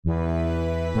Hello,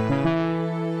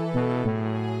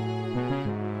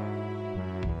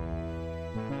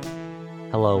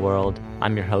 world.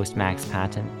 I'm your host, Max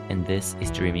Patton, and this is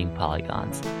Dreaming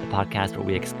Polygons, the podcast where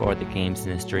we explore the games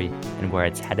industry and where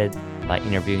it's headed by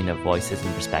interviewing the voices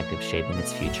and perspectives shaping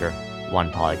its future,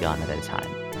 one polygon at a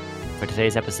time. For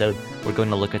today's episode, we're going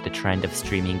to look at the trend of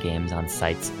streaming games on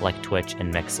sites like Twitch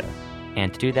and Mixer.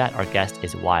 And to do that, our guest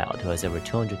is Wild, who has over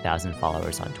 200,000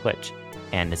 followers on Twitch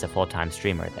and is a full-time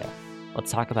streamer there.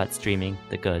 Let's talk about streaming,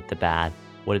 the good, the bad,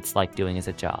 what it's like doing as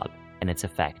a job, and its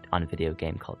effect on video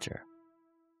game culture.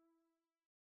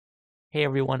 Hey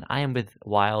everyone, I am with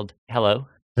Wild. Hello.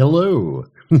 Hello.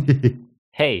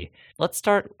 Hey, let's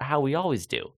start how we always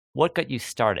do. What got you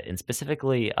started? And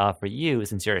specifically for you,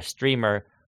 since you're a streamer,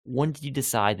 when did you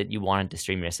decide that you wanted to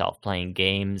stream yourself playing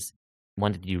games?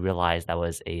 When did you realize that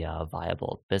was a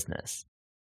viable business?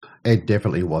 It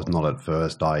definitely was not at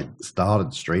first. I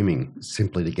started streaming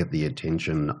simply to get the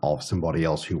attention of somebody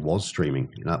else who was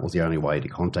streaming. That was the only way to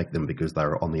contact them because they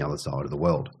were on the other side of the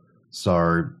world.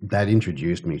 So that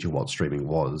introduced me to what streaming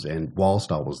was. And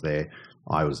whilst I was there,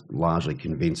 I was largely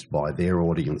convinced by their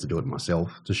audience to do it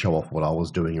myself, to show off what I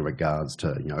was doing in regards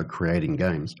to, creating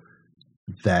games.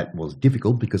 That was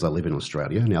difficult because I live in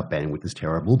Australia and our bandwidth is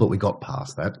terrible, but we got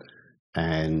past that.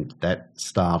 And that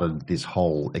started this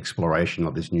whole exploration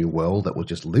of this new world that was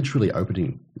just literally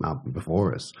opening up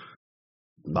before us.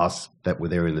 Us that were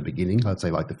there in the beginning, I'd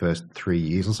say like the first 3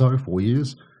 years or so, 4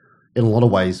 years. In a lot of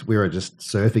ways, we were just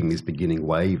surfing this beginning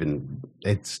wave and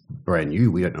it's brand new.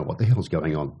 We don't know what the hell's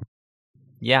going on.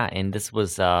 Yeah, and this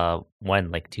was when,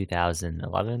 like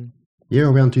 2011? Yeah,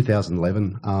 around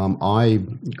 2011. I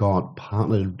got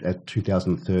partnered at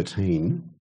 2013.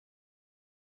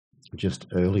 Just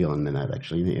earlier than that,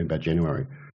 actually, in about January.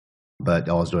 But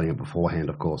I was doing it beforehand,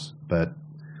 of course. But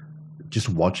just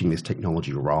watching this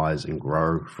technology rise and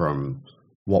grow from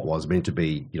what was meant to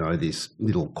be, this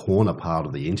little corner part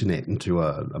of the internet into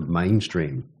a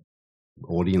mainstream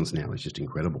audience now is just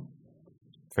incredible.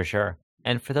 For sure.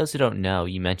 And for those who don't know,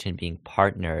 you mentioned being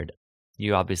partnered.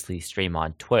 You obviously stream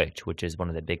on Twitch, which is one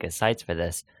of the biggest sites for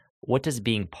this. What does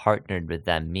being partnered with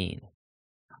them mean?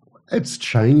 It's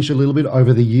changed a little bit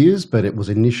over the years, but it was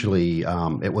initially,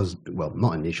 not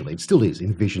initially, it still is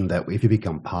envisioned that if you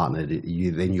become partnered,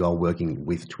 then you are working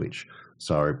with Twitch.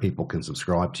 So people can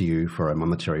subscribe to you for a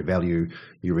monetary value.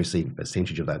 You receive a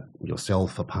percentage of that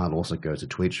yourself. A part also goes to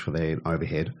Twitch for their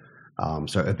overhead.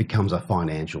 So it becomes a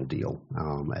financial deal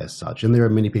as such. And there are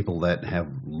many people that have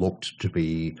looked to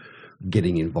be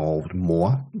getting involved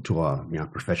more to a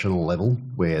professional level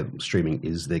where streaming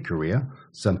is their career.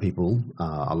 Some people,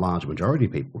 a large majority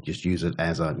of people, just use it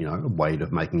as a way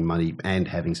of making money and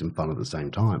having some fun at the same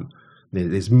time.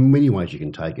 There's many ways you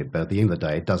can take it, but at the end of the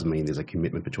day, it doesn't mean there's a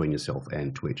commitment between yourself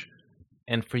and Twitch.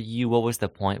 And for you, what was the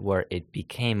point where it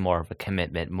became more of a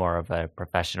commitment, more of a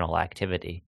professional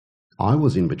activity? I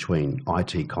was in between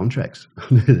IT contracts,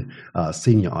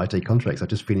 senior IT contracts. I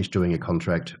just finished doing a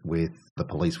contract with the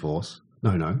police force.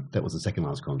 No, that was the second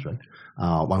last contract.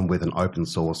 One with an open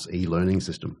source e-learning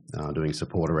system, doing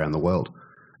support around the world.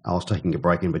 I was taking a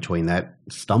break in between that,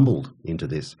 stumbled into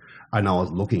this. And I was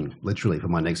looking literally for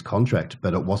my next contract,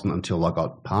 but it wasn't until I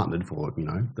got partnered for,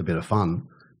 the bit of fun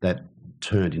that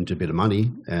turned into a bit of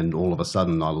money. And all of a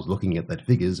sudden I was looking at that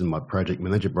figures and my project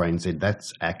manager brain said,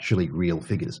 that's actually real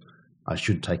figures. I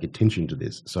should take attention to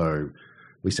this. So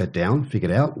we sat down,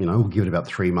 figured out, we'll give it about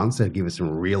 3 months. That'll give us some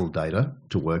real data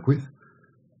to work with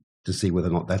to see whether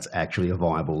or not that's actually a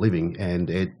viable living. And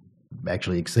it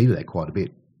actually exceeded that quite a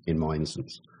bit in my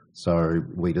instance. So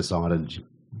we decided,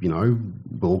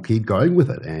 we'll keep going with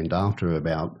it. And after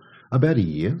about a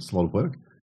year, it's a lot of work,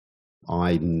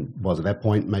 I was at that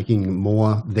point making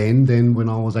more then than when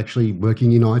I was actually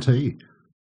working in IT.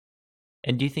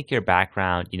 And do you think your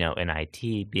background, in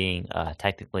IT, being a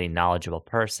technically knowledgeable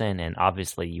person, and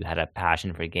obviously you had a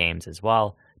passion for games as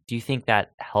well, do you think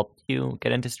that helped you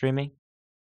get into streaming?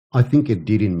 I think it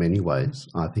did in many ways.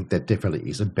 I think that definitely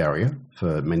is a barrier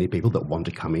for many people that want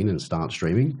to come in and start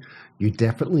streaming. You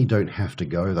definitely don't have to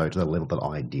go, though, to the level that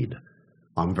I did.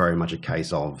 I'm very much a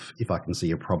case of, if I can see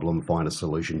a problem, find a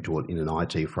solution to it in an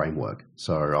IT framework.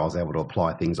 So I was able to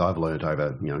apply things I've learned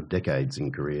over, decades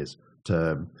in careers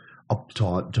to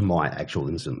my actual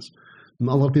instance. A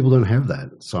lot of people don't have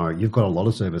that. So you've got a lot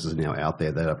of services now out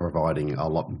there that are providing a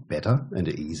lot better and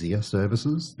easier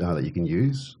services that you can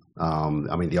use.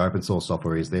 The open source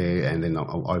software is there, and then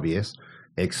OBS,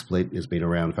 XSplit has been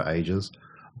around for ages.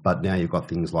 But now you've got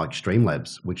things like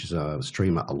Streamlabs, which is a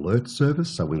streamer alert service.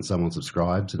 So when someone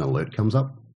subscribes, an alert comes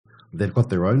up. They've got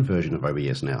their own version of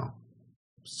OBS now.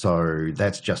 So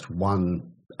that's just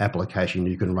one application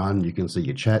you can run. You can see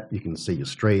your chat, you can see your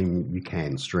stream, you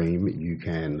can stream, you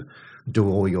can do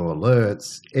all your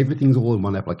alerts. Everything's all in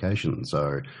one application.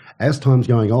 So as time's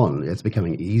going on, it's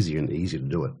becoming easier and easier to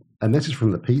do it. And that's just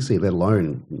from the PC, let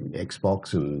alone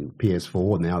Xbox and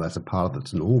PS4. Now that's a part of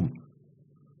its norm.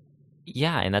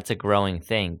 Yeah, and that's a growing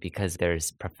thing because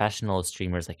there's professional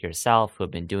streamers like yourself who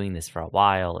have been doing this for a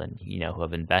while and who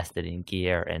have invested in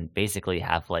gear and basically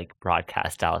have like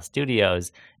broadcast style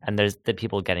studios. And there's the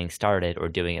people getting started or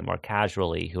doing it more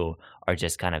casually who are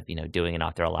just kind of, doing it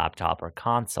off their laptop or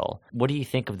console. What do you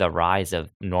think of the rise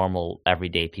of normal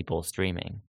everyday people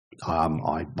streaming?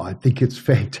 I think it's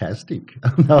fantastic.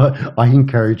 I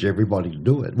encourage everybody to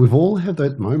do it. We've all had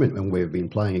that moment when we've been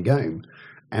playing a game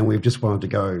and we've just wanted to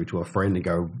go to a friend and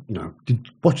go,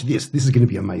 watch this. This is going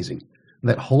to be amazing.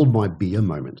 That hold my beer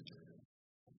moment.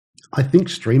 I think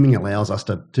streaming allows us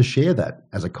to share that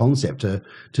as a concept,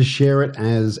 to share it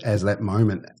as that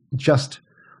moment, just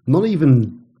not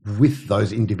even with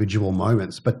those individual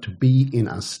moments, but to be in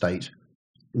a state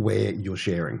where you're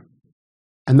sharing.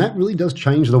 And that really does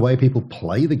change the way people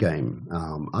play the game.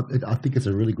 I think it's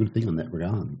a really good thing in that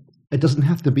regard. It doesn't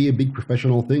have to be a big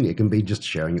professional thing. It can be just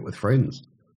sharing it with friends.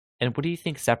 And what do you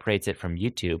think separates it from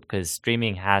YouTube? Because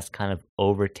streaming has kind of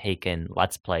overtaken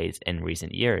Let's Plays in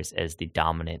recent years as the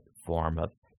dominant form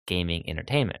of gaming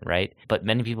entertainment, right? But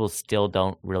many people still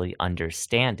don't really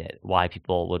understand it, why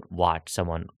people would watch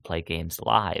someone play games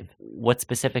live. What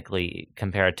specifically,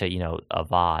 compared to, a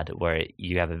VOD where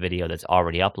you have a video that's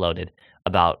already uploaded,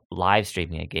 about live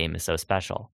streaming a game is so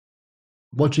special?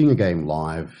 Watching a game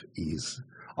live is,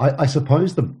 I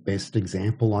suppose the best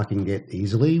example I can get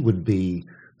easily would be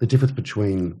the difference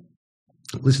between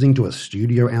listening to a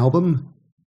studio album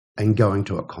and going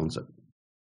to a concert.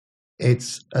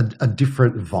 It's a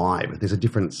different vibe. There's a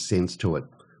different sense to it.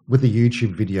 With a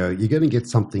YouTube video, you're going to get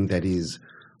something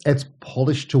it's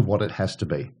polished to what it has to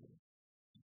be.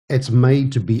 It's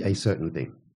made to be a certain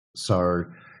thing. So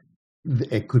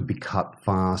it could be cut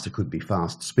fast. It could be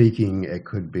fast speaking. It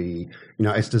could be,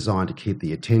 it's designed to keep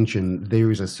the attention. There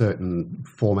is a certain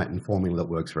format and formula that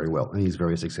works very well and is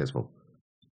very successful.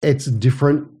 It's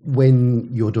different when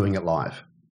you're doing it live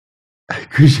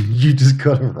because you just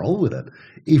got to roll with it.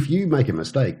 If you make a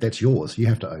mistake, that's yours. You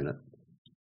have to own it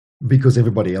because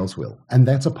everybody else will. And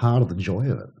that's a part of the joy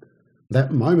of it.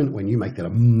 That moment when you make that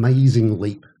amazing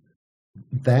leap,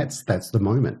 that's the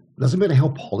moment. Doesn't matter how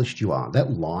polished you are.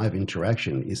 That live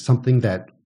interaction is something that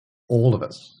all of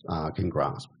us can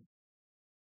grasp.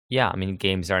 Yeah, I mean,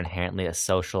 games are inherently a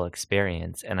social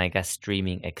experience, and I guess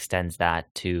streaming extends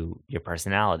that to your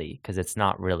personality because it's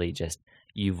not really just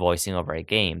you voicing over a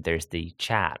game. There's the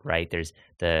chat, right? There's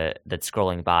that's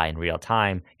scrolling by in real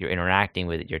time. You're interacting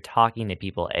with it. You're talking to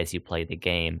people as you play the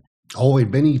game. Oh,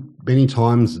 many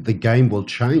times the game will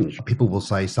change. People will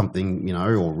say something,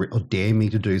 or dare me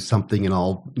to do something, and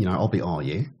I'll be, oh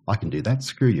yeah, I can do that.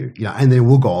 Screw you, and then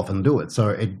we'll go off and do it. So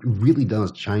it really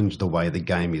does change the way the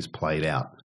game is played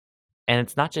out. And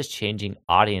it's not just changing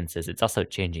audiences, it's also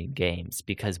changing games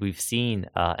because we've seen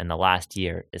in the last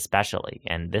year especially,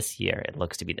 and this year it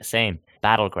looks to be the same,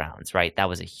 Battlegrounds, right? That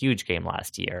was a huge game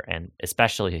last year and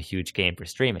especially a huge game for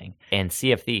streaming. And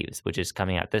Sea of Thieves, which is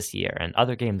coming out this year, and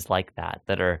other games like that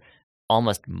are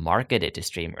almost marketed to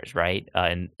streamers, right?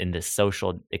 In this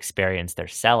social experience they're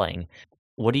selling.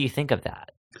 What do you think of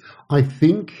that? I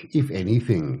think, if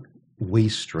anything, we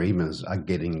streamers are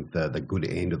getting the good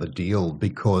end of the deal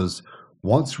because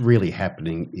what's really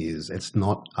happening is it's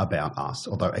not about us,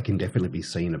 although it can definitely be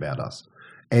seen about us.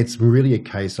 It's really a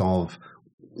case of,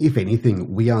 if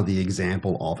anything, we are the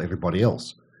example of everybody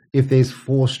else. If there's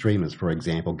 4 streamers, for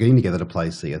example, getting together to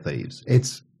play Sea of Thieves,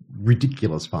 it's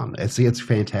ridiculous fun. It's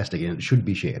fantastic and it should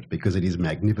be shared because it is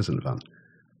magnificent fun.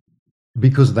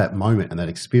 Because of that moment and that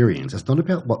experience, it's not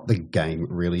about what the game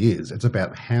really is. It's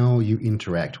about how you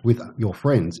interact with your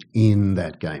friends in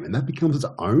that game. And that becomes its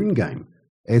own game,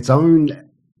 its own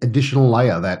additional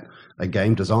layer that a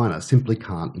game designer simply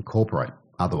can't incorporate.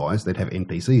 Otherwise, they'd have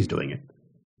NPCs doing it.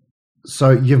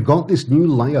 So you've got this new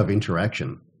layer of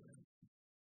interaction.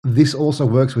 This also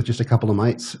works with just a couple of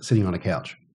mates sitting on a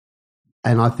couch.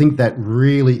 And I think that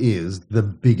really is the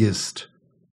biggest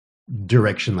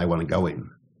direction they want to go in.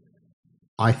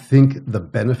 I think the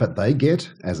benefit they get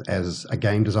as a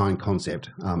game design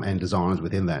concept and designers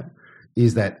within that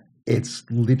is that it's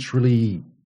literally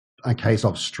a case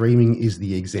of streaming is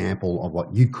the example of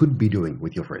what you could be doing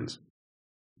with your friends.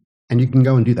 And you can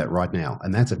go and do that right now.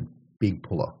 And that's a big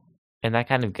puller. And that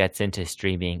kind of gets into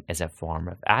streaming as a form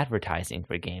of advertising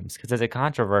for games because it's a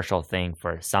controversial thing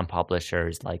for some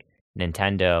publishers like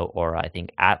Nintendo or I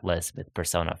think Atlas with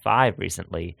Persona 5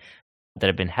 recently. that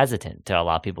have been hesitant to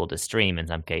allow people to stream in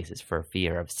some cases for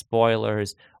fear of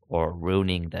spoilers or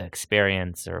ruining the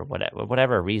experience or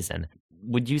whatever reason.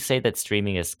 Would you say that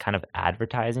streaming is kind of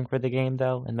advertising for the game,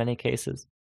 though, in many cases?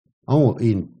 Oh,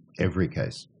 in every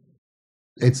case.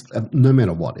 It's no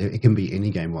matter what. It can be any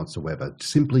game whatsoever.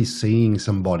 Simply seeing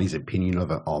somebody's opinion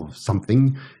of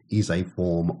something is a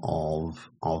form of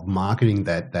marketing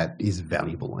that is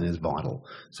valuable and is vital.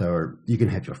 So you can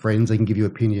have your friends; they can give you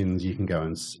opinions. You can go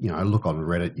and look on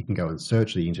Reddit. You can go and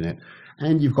search the internet,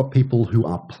 and you've got people who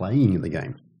are playing in the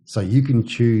game. So you can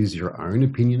choose your own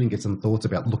opinion and get some thoughts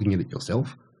about looking at it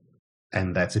yourself,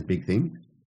 and that's a big thing.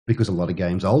 Because a lot of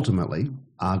games ultimately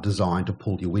are designed to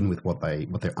pull you in with what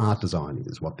their art design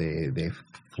is, what their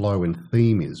flow and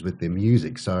theme is with their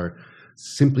music. So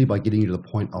simply by getting you to the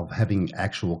point of having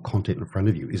actual content in front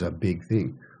of you is a big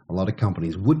thing. A lot of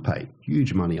companies would pay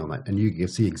huge money on that, and you can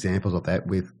see examples of that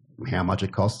with how much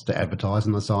it costs to advertise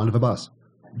on the side of a bus.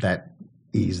 That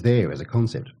is there as a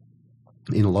concept.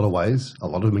 In a lot of ways, a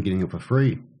lot of them are getting it for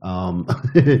free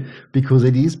because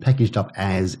it is packaged up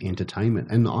as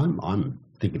entertainment, and I'm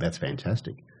thinking that's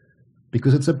fantastic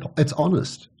because it's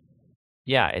honest.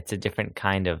 Yeah, it's a different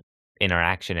kind of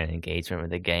interaction and engagement with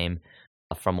the game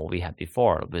from what we had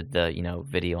before with the,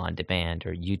 video on demand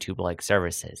or YouTube-like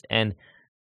services. And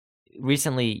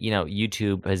recently,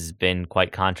 YouTube has been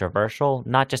quite controversial,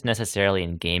 not just necessarily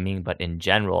in gaming, but in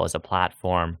general as a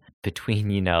platform between,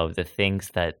 the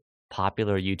things that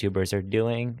popular YouTubers are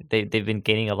doing. They've been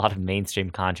gaining a lot of mainstream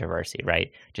controversy,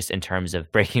 right? Just in terms of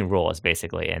breaking rules,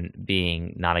 basically, and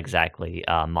being not exactly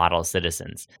model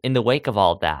citizens. In the wake of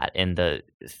all that, and the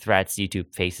threats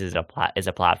YouTube faces as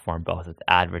a platform, both with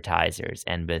advertisers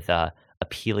and with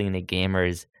appealing to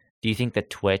gamers, do you think that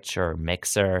Twitch or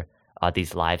Mixer,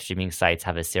 these live streaming sites,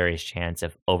 have a serious chance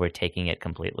of overtaking it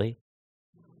completely?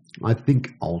 I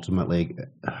think ultimately,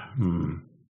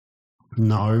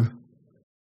 no.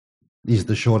 Is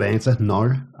the short answer.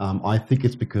 No. I think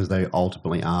it's because they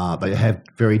have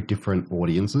very different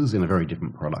audiences in a very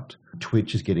different product.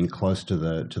 Twitch is getting close to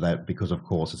that because, of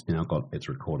course, it's now got its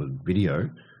recorded video,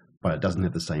 but it doesn't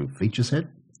have the same feature set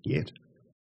yet.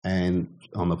 And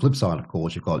on the flip side, of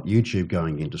course, you've got YouTube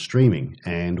going into streaming.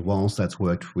 And whilst that's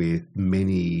worked with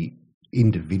many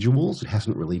individuals, it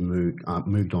hasn't really moved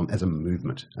on as a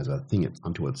movement, as a thing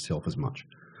unto itself as much.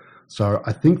 So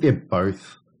I think they're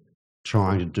both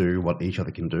trying to do what each other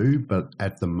can do, but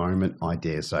at the moment, I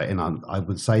dare say, and I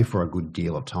would say for a good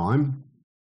deal of time,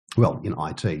 well, in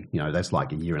IT, that's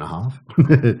like a year and a half.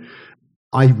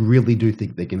 I really do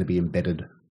think they're going to be embedded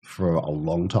for a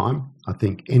long time. I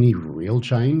think any real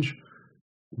change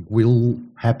will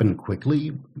happen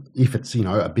quickly. If it's,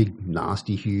 a big,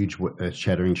 nasty, huge,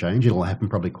 shattering change, it'll happen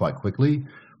probably quite quickly,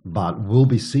 but we'll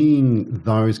be seeing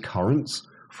those currents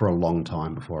for a long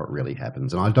time before it really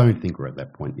happens. And I don't think we're at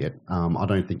that point yet. I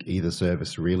don't think either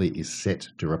service really is set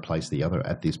to replace the other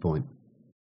at this point.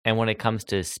 And when it comes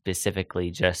to specifically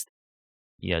just,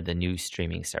 the new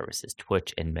streaming services,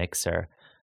 Twitch and Mixer,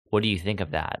 what do you think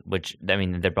of that? Which, I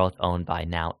mean, they're both owned by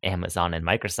now Amazon and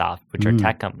Microsoft, which are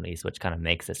tech companies, which kind of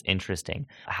makes this interesting.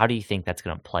 How do you think that's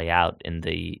going to play out in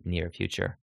the near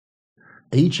future?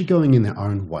 Each are going in their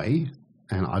own way.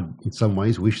 And I, in some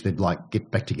ways, wish they'd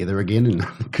get back together again, and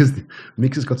because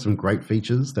Mixer's got some great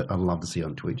features that I'd love to see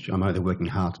on Twitch. I know they're working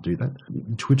hard to do that.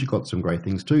 Twitch have got some great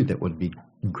things too that would be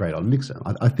great on Mixer.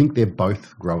 I think they're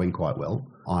both growing quite well.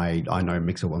 I know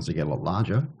Mixer wants to get a lot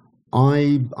larger.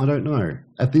 I don't know.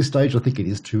 At this stage, I think it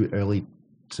is too early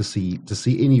to see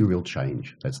any real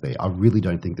change that's there. I really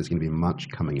don't think there's going to be much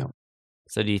coming up.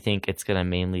 So do you think it's going to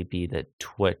mainly be that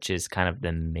Twitch is kind of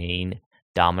the main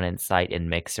dominant site, and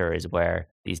Mixer is where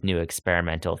these new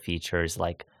experimental features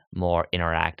like more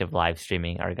interactive live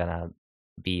streaming are going to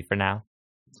be for now?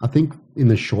 I think in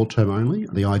the short term only.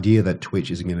 The idea that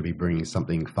Twitch isn't going to be bringing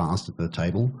something fast to the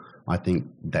table, I think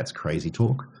that's crazy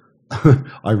talk.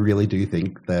 I really do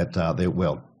think that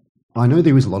I know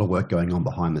there is a lot of work going on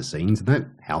behind the scenes, and that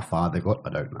how far they've got, I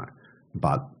don't know.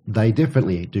 But they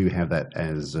definitely do have that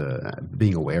as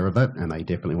being aware of that, and they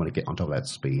definitely want to get on top of that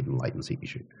speed and latency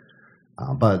issue.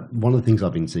 But one of the things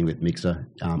I've been seeing with Mixer,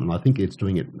 and I think it's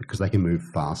doing it because they can move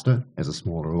faster as a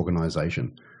smaller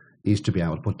organization, is to be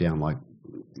able to put down, like,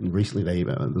 recently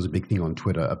there was a big thing on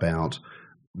Twitter about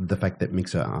the fact that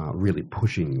Mixer are really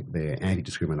pushing their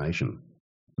anti-discrimination.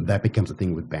 That becomes a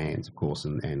thing with bans, of course,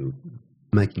 and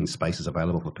making spaces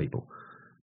available for people.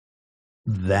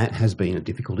 That has been a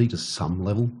difficulty to some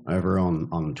level over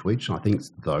on Twitch. I think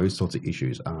those sorts of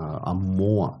issues are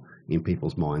more in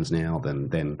people's minds now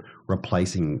than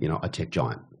replacing, a tech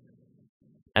giant.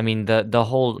 I mean, the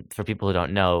whole, for people who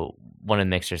don't know, one of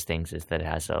Mixer's things is that it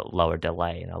has a lower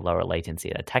delay and a lower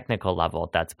latency. At a technical level,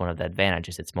 that's one of the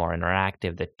advantages. It's more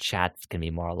interactive. The chats can be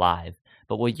more alive.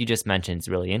 But what you just mentioned is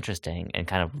really interesting and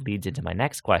kind of leads into my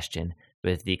next question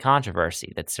with the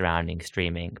controversy that's surrounding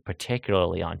streaming,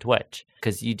 particularly on Twitch.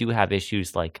 Because you do have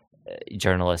issues like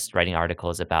journalists writing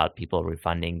articles about people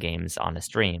refunding games on a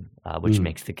stream, which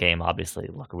makes the game obviously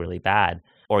look really bad,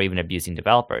 or even abusing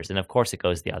developers. And of course, it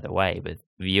goes the other way with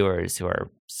viewers who are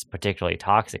particularly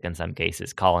toxic in some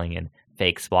cases, calling in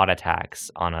fake SWAT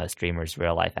attacks on a streamer's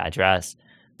real life address.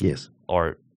 Yes.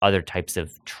 Or other types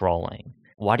of trolling.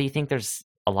 Why do you think there's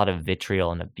a lot of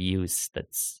vitriol and abuse that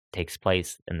takes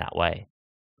place in that way?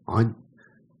 I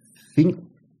think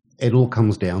it all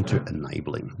comes down to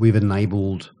enabling. We've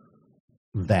enabled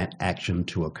that action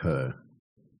to occur.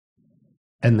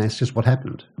 And that's just what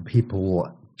happened.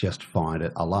 People just find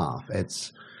it a laugh.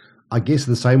 It's, I guess,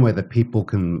 the same way that people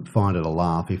can find it a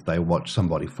laugh if they watch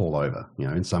somebody fall over.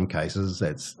 In some cases,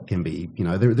 it can be,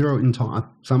 there are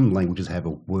some languages have a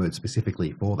word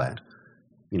specifically for that.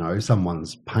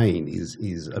 Someone's pain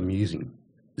is amusing.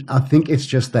 I think it's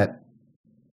just that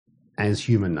as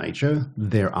human nature,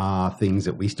 there are things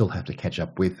that we still have to catch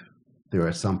up with. There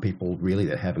are some people really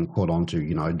that haven't caught on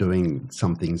to, doing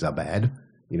some things are bad,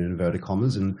 in inverted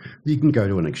commas, and you can go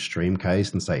to an extreme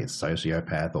case and say it's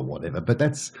sociopath or whatever, but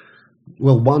that's,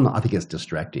 well, one, I think it's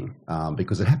distracting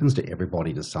because it happens to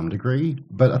everybody to some degree,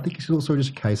 but I think it's also just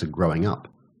a case of growing up.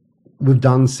 We've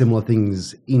done similar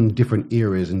things in different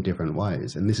eras in different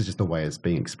ways, and this is just the way it's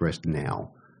being expressed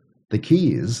now. The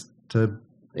key is to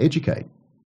educate,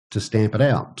 to stamp it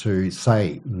out, to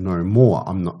say no more.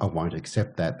 I won't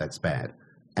accept that. That's bad.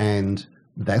 And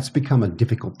that's become a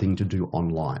difficult thing to do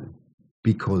online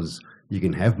because you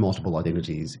can have multiple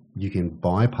identities, you can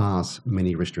bypass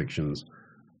many restrictions,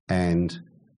 and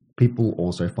people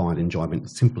also find enjoyment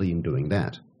simply in doing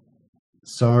that.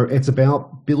 So it's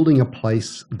about building a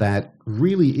place that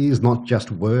really is not just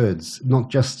words, not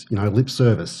just, lip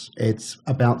service. It's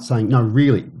about saying, no,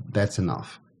 really, that's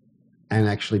enough. And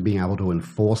actually being able to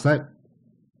enforce that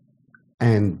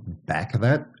and back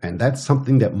that. And that's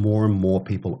something that more and more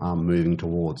people are moving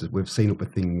towards. We've seen it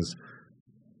with things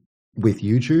with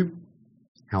YouTube,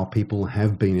 how people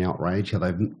have been outraged,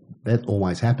 that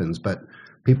always happens, but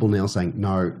people now saying,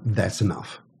 no, that's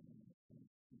enough,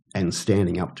 and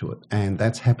standing up to it. And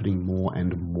that's happening more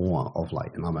and more of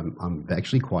late. And I'm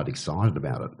actually quite excited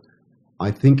about it. I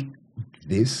think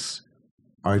this,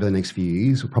 over the next few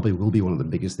years, probably will be one of the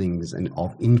biggest things and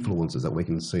of influences that we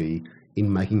can see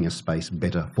in making a space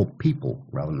better for people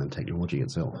rather than technology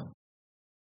itself.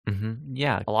 Mm-hmm.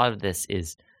 Yeah, a lot of this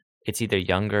is, it's either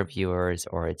younger viewers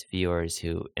or it's viewers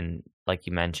who, and like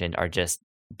you mentioned,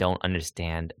 don't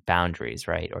understand boundaries,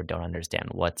 right? Or don't understand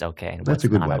what's okay and what's not okay. That's a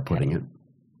good way of putting it.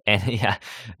 And yeah,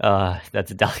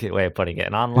 that's a delicate way of putting it.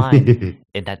 And online,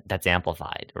 that's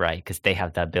amplified, right? Because they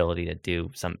have the ability to do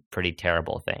some pretty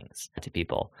terrible things to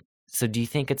people. So do you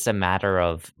think it's a matter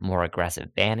of more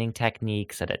aggressive banning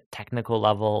techniques at a technical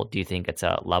level? Do you think it's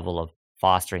a level of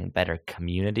fostering better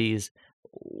communities?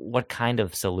 What kind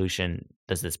of solution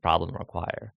does this problem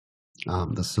require?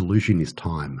 The solution is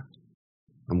time.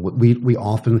 And we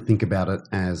often think about it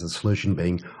as a solution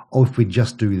being, if we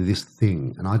just do this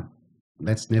thing. And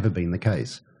that's never been the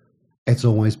case. It's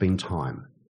always been time.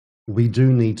 We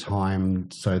do need time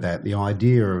so that the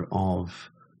idea of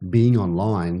being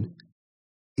online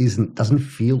doesn't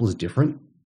feel as different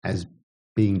as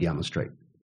being down the street.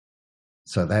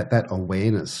 So that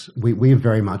awareness, we're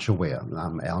very much aware,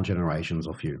 our generations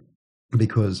or few,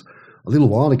 because a little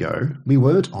while ago we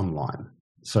weren't online.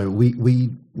 So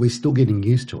we're still getting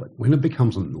used to it. When it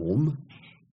becomes a norm,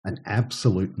 an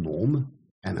absolute norm,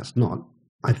 and it's not,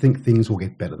 I think things will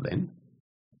get better then.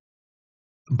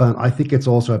 But I think it's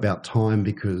also about time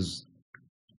because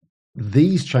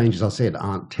these changes, I said,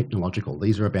 aren't technological.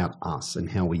 These are about us and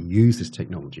how we use this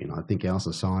technology. And I think our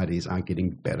societies are getting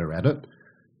better at it.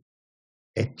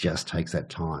 It just takes that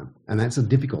time. And that's a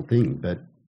difficult thing, but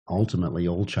ultimately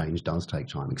all change does take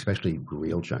time, especially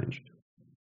real change.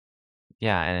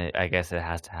 Yeah, and I guess it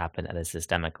has to happen at a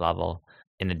systemic level.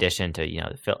 In addition to,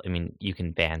 you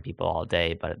can ban people all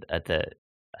day, but at the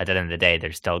end of the day,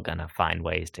 they're still going to find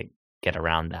ways to get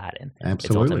around that. And Absolutely.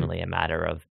 It's ultimately a matter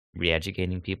of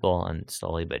re-educating people and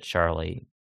slowly but surely,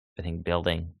 I think,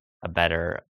 building a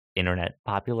better internet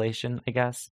population, I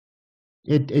guess.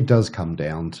 It does come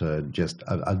down to just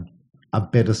a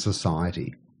better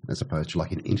society as opposed to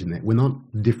like an internet. We're not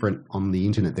different on the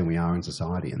internet than we are in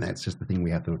society, and that's just the thing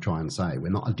we have to try and say. We're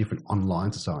not a different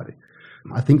online society.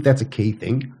 I think that's a key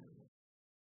thing.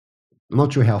 I'm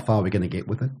not sure how far we're going to get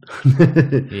with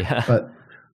it. Yeah. But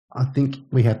I think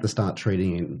we have to start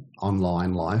treating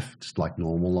online life just like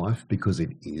normal life because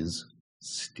it is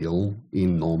still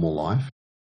in normal life.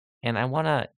 And I want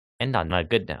to end on a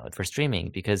good note for streaming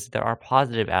because there are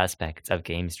positive aspects of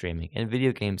game streaming and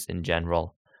video games in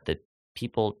general that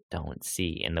people don't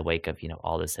see in the wake of,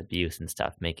 all this abuse and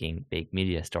stuff making big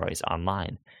media stories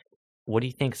online. What do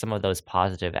you think some of those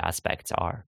positive aspects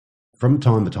are? From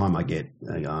time to time, I get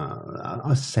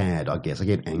sad. I guess I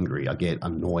get angry. I get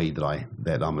annoyed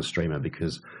that I'm a streamer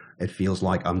because it feels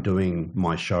like I'm doing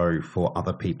my show for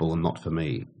other people and not for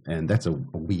me, and that's a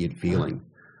weird feeling.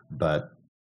 But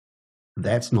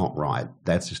that's not right.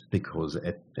 That's just because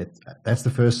that's the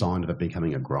first sign of it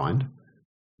becoming a grind.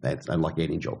 That's like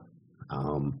any job.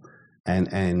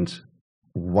 And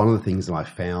one of the things that I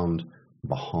found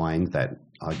behind that,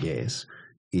 I guess,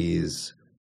 is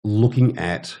looking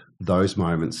at those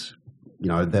moments,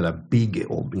 that are big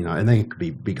or, and they could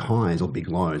be big highs or big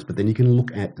lows, but then you can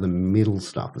look at the middle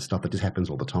stuff, the stuff that just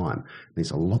happens all the time. There's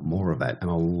a lot more of that, and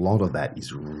a lot of that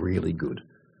is really good.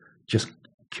 Just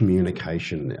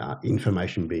communication,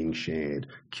 information being shared,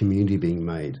 community being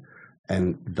made,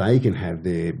 and they can have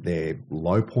their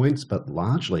low points, but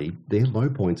largely their low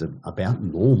points are about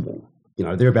normal.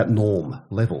 They're about norm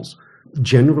levels.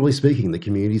 Generally speaking, the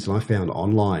communities I found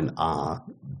online are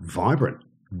vibrant,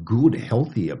 good,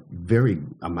 healthy, very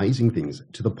amazing things,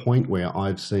 to the point where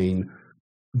I've seen,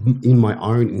 in my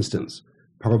own instance,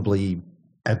 probably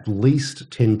at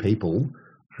least 10 people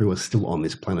who are still on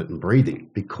this planet and breathing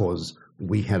because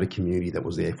we had a community that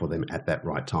was there for them at that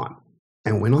right time.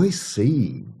 And when I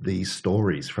see these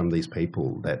stories from these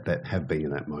people that have been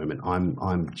in that moment,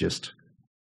 I'm just,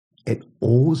 it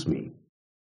awes me.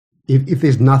 If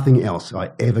there's nothing else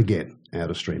I ever get out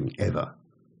of streaming, ever,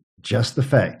 just the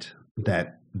fact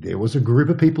that there was a group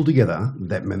of people together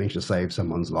that managed to save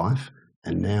someone's life,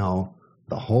 and now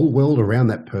the whole world around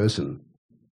that person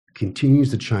continues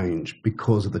to change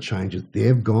because of the changes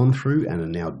they've gone through and are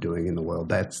now doing in the world.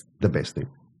 That's the best thing.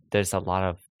 There's a lot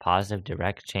of positive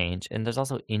direct change, and there's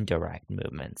also indirect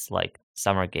movements like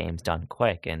Summer Games Done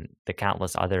Quick and the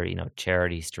countless other,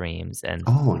 charity streams and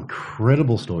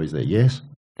incredible stories there. Yes.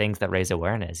 Things that raise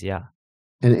awareness. Yeah.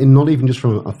 And not even just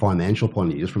from a financial point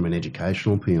of view, just from an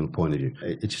educational point of view.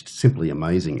 It's just simply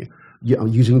amazing.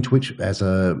 Using Twitch as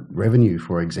a revenue,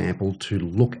 for example, to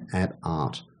look at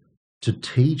art, to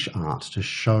teach art, to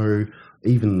show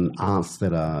even arts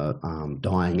that are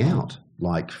dying out.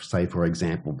 Like, say, for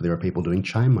example, there are people doing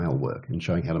chainmail work and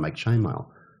showing how to make chainmail.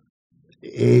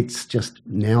 It's just,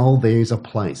 now there's a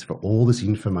place for all this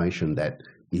information that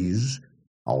is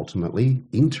ultimately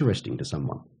interesting to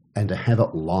someone. And to have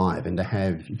it live, and to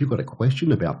have, if you've got a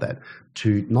question about that,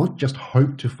 to not just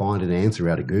hope to find an answer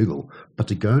out of Google, but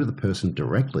to go to the person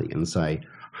directly and say,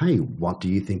 hey, what do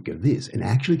you think of this? And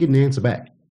actually get an answer back.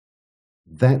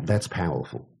 That's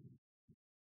powerful.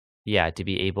 Yeah, to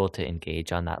be able to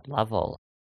engage on that level.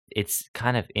 It's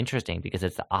kind of interesting because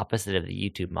it's the opposite of the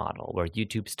YouTube model, where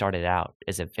YouTube started out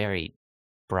as a very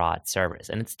broad service,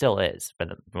 and it still is for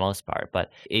the most part,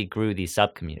 but it grew these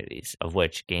sub-communities, of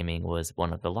which gaming was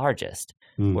one of the largest.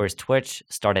 Whereas Twitch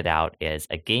started out as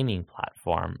a gaming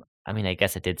platform. I mean, I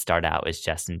guess it did start out as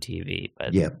Justin TV,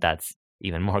 but that's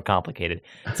even more complicated.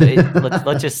 So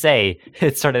let's just say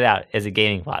it started out as a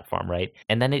gaming platform, right?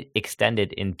 And then it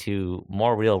extended into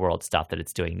more real-world stuff that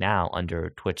it's doing now under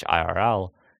Twitch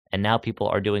IRL, and now people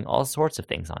are doing all sorts of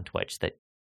things on Twitch that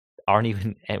aren't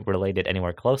even related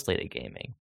anywhere closely to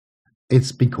gaming.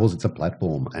 It's because it's a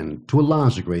platform, and to a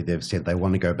large degree, they've said they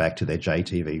want to go back to their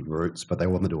JTV roots, but they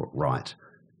want to do it right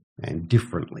and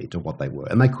differently to what they were.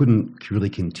 And they couldn't really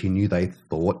continue, they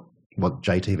thought, what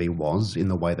JTV was in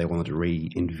the way they wanted to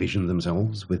re-envision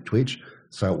themselves with Twitch.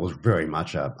 So it was very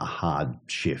much a hard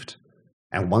shift.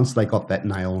 And once they got that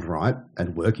nailed right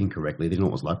and working correctly, then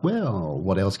it was like, well,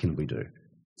 what else can we do?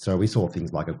 So we saw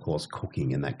things like, of course,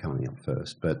 cooking and that coming up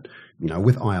first. But,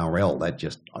 with IRL, that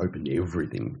just opened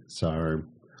everything. So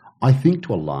I think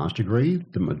to a large degree,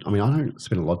 I don't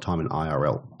spend a lot of time in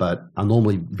IRL, but I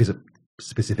normally visit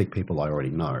specific people I already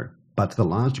know. But to the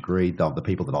large degree of the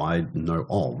people that I know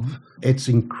of, it's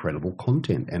incredible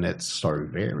content and it's so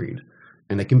varied.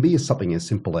 And it can be something as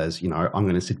simple as, I'm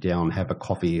going to sit down, have a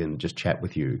coffee and just chat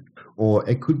with you. Or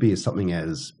it could be something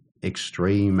as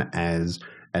extreme as,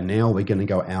 and now we're going to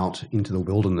go out into the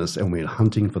wilderness and we're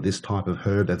hunting for this type of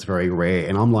herb that's very rare.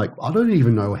 And I'm like, I don't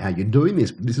even know how you're doing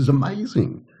this, but this is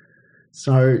amazing.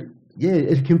 So, yeah,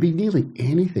 it can be nearly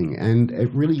anything. And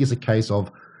it really is a case of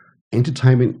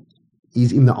entertainment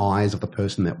is in the eyes of the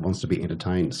person that wants to be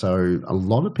entertained. So a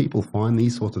lot of people find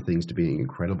these sorts of things to be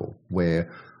incredible, where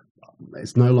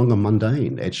it's no longer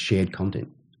mundane, it's shared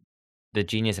content. the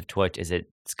genius of Twitch is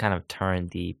it's kind of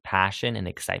turned the passion and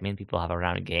excitement people have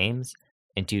around games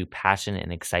into passion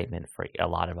and excitement for a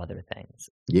lot of other things.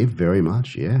 Yeah, very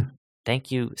much. Yeah.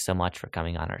 Thank you so much for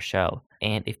coming on our show.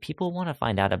 And if people want to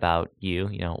find out about you,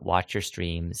 watch your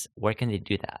streams, where can they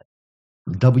do that?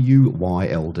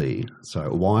 WYLD.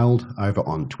 So Wild over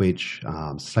on Twitch.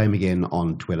 Same again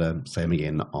on Twitter. Same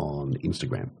again on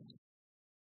Instagram.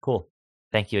 Cool.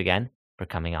 Thank you again for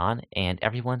coming on. And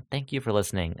everyone, thank you for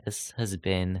listening. This has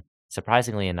been,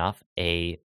 surprisingly enough,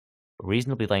 a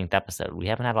reasonably length episode. We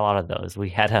haven't had a lot of those. We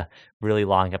had a really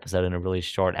long episode and a really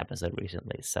short episode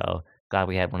recently. So glad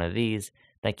we had one of these.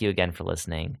 Thank you again for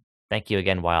listening. Thank you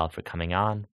again, Wild, for coming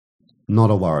on.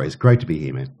 Not a worry. It's great to be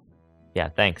here, man. Yeah,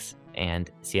 thanks. And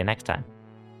see you next time.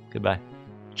 Goodbye.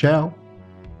 Ciao.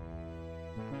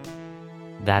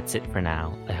 That's it for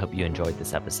now. I hope you enjoyed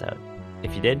this episode.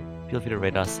 If you did, feel free to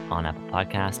rate us on Apple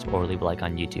Podcasts or leave a like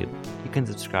on YouTube. You can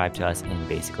subscribe to us in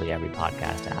basically every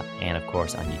podcast app and, of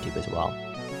course, on YouTube as well.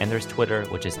 And there's Twitter,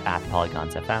 which is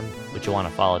 @PolygonsFM, which you'll want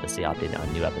to follow to stay updated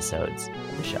on new episodes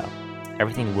of the show.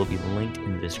 Everything will be linked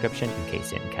in the description in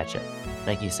case you didn't catch it.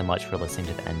 Thank you so much for listening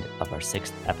to the end of our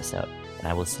 6th episode, and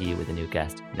I will see you with a new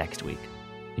guest next week.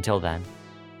 Until then,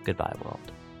 goodbye,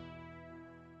 world.